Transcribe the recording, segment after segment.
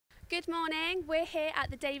Good morning, we're here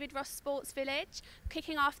at the David Ross Sports Village,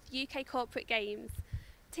 kicking off the UK Corporate Games.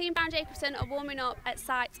 Team Browne Jacobson are warming up at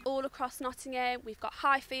sites all across Nottingham. We've got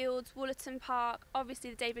Highfields, Woollerton Park,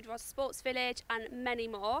 obviously the David Ross Sports Village and many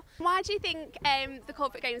more. Why do you think the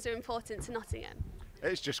Corporate Games are important to Nottingham?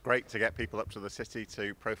 It's just great to get people up to the city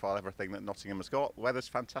to profile everything that Nottingham has got. The weather's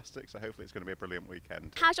fantastic, so hopefully it's going to be a brilliant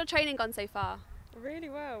weekend. How's your training gone so far? Really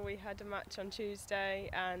well. We had a match on Tuesday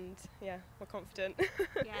and yeah, we're confident.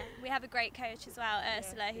 Yeah, we have a great coach as well,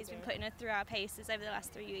 Ursula, who's been putting us through our paces over the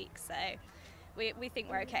last 3 weeks, so we think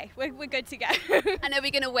we're okay. We're good to go. And are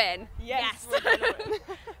we going to win? Yes. We're gonna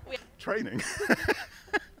win. Training?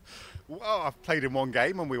 Well, I've played in one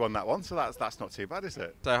game and we won that one, so that's not too bad, is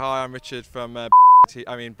it? So hi, I'm Richard from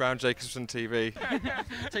Browne Jacobson TV.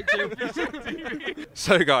 Take two.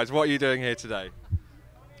 So guys, what are you doing here today?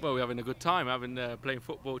 Well, we're having a good time, playing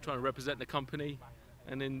football, trying to represent the company,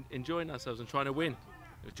 and then enjoying ourselves and trying to win.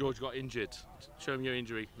 George got injured. Show him your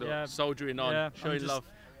injury. Look, yeah. Soldiering on, Yeah, showing love.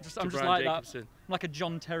 I'm just Browne like Jacobson. that. I'm like a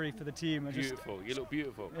John Terry for the team. Beautiful. You look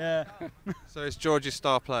beautiful. Yeah. So is George your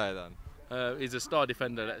star player then? He's a star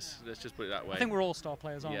defender. Let's just put it that way. I think we're all star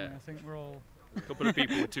players, aren't Yeah. we? I think we're all. A couple of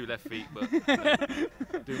people with 2 left feet, but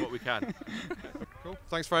doing what we can. Cool.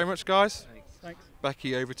 Thanks very much, guys. Thanks.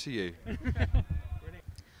 Becky, over to you.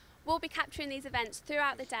 We'll be capturing these events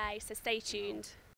throughout the day, so stay tuned.